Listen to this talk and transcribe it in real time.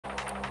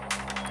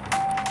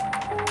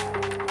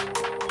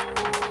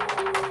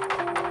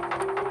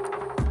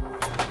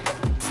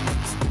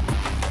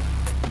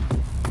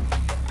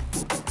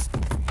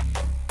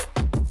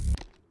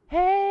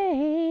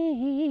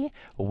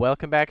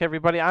Welcome back,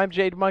 everybody. I'm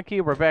Jade Monkey.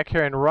 We're back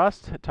here in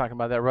Rust, talking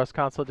about that Rust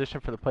console edition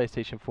for the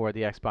PlayStation 4,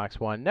 the Xbox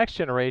One, next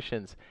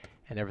generations,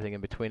 and everything in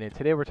between. And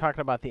today we're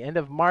talking about the end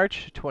of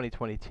March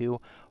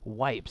 2022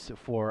 wipes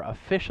for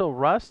official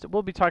Rust.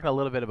 We'll be talking a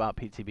little bit about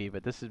PTB,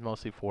 but this is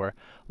mostly for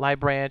live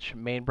branch,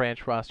 main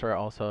branch Rust, or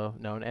also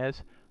known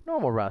as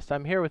normal Rust.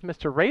 I'm here with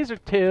Mr.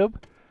 RazorTube.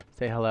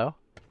 Say hello.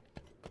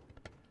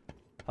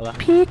 Hello.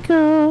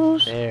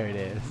 Pickles. There it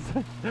is.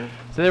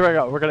 So there we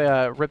go. We're going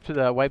to rip through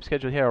the wipe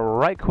schedule here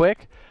right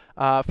quick.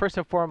 First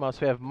and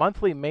foremost, we have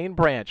monthly main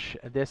branch.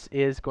 This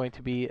is going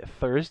to be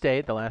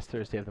Thursday, the last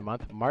Thursday of the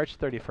month, March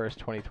 31st,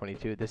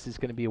 2022. This is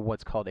going to be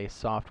what's called a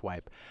soft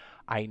wipe.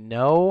 I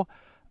know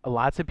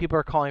lots of people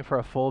are calling for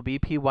a full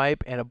BP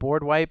wipe and a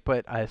board wipe,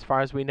 but as far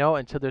as we know,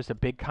 until there's a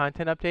big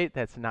content update,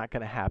 that's not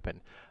going to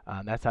happen.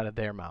 That's out of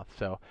their mouth.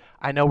 So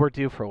I know we're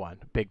due for one,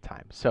 big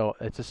time. So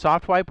it's a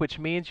soft wipe, which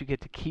means you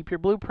get to keep your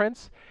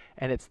blueprints,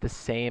 and it's the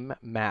same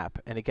map.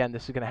 And again,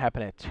 this is going to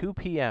happen at 2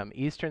 p.m.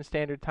 Eastern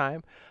Standard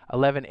Time,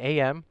 11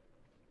 a.m.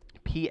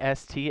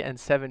 PST, and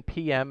 7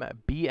 p.m.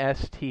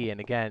 BST. And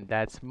again,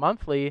 that's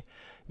monthly.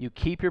 You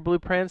keep your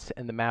blueprints,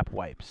 and the map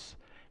wipes.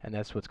 And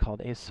that's what's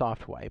called a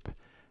soft wipe.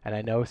 And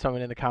I know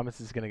someone in the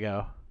comments is going to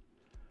go,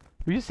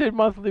 you said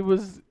monthly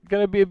was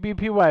going to be a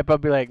BP wipe. I'll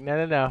be like,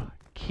 no.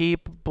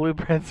 Keep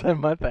blueprints on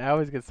monthly. I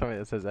always get somebody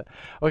that says that.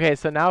 Okay,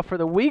 so now for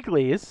the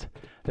weeklies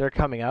that are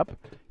coming up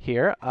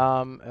here.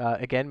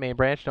 Again, main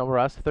branch, no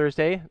Rust,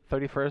 Thursday,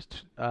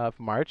 31st of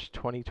March,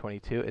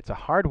 2022. It's a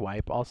hard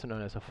wipe, also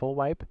known as a full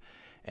wipe.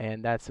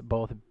 And that's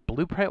both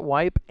blueprint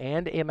wipe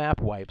and a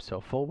map wipe. So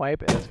full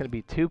wipe, and it's going to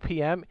be 2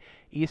 p.m.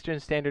 Eastern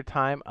Standard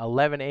Time,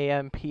 11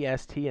 a.m.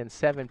 PST, and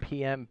 7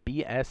 p.m.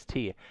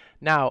 BST.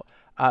 Now,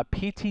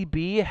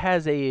 PTB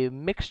has a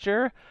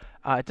mixture.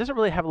 It doesn't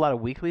really have a lot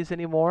of weeklies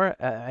anymore.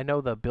 I know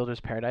the Builder's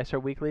Paradise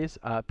are weeklies.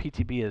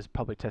 PTB is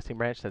public testing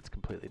branch. That's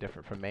completely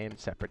different from main,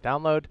 separate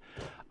download.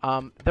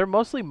 They're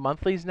mostly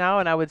monthlies now,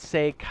 and I would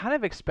say kind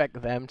of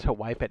expect them to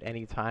wipe at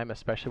any time,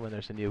 especially when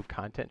there's a new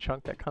content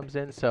chunk that comes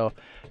in. So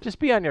just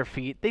be on your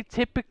feet. They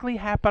typically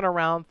happen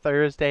around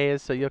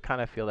Thursdays, so you'll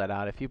kind of feel that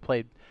out. If you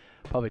played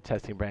public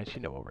testing branch,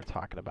 you know what we're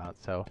talking about.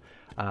 So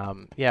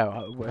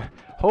yeah,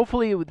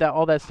 hopefully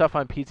all that stuff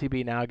on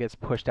PTB now gets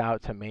pushed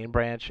out to main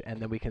branch, and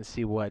then we can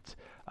see what's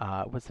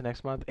the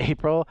next month,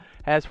 April,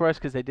 has for us,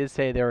 because they did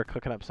say they were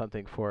cooking up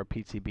something for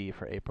PTB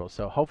for April.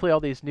 So hopefully all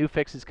these new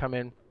fixes come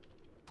in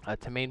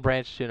to main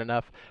branch soon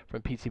enough.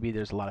 From PTB,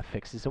 there's a lot of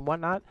fixes and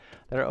whatnot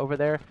that are over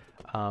there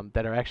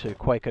that are actually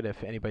quite good.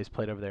 If anybody's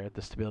played over there,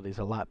 the stability is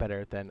a lot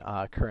better than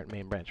current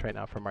main branch right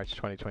now for March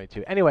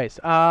 2022. Anyways,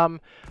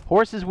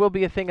 horses will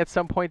be a thing at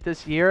some point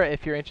this year.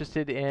 If you're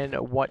interested in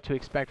what to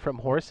expect from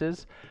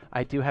horses,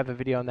 I do have a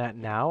video on that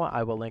now.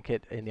 I will link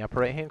it in the upper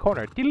right-hand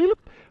corner,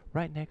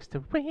 right next to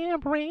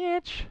Ram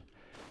Ranch.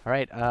 All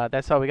right,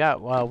 that's all we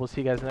got. Well, we'll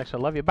see you guys in the next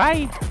one. Love you.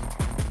 Bye.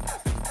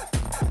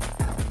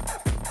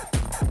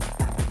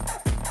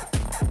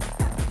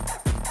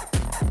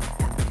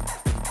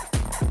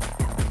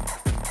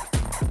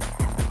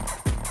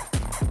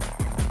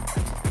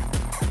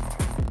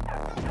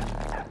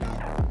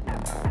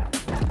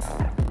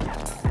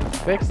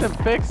 Fix him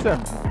faster.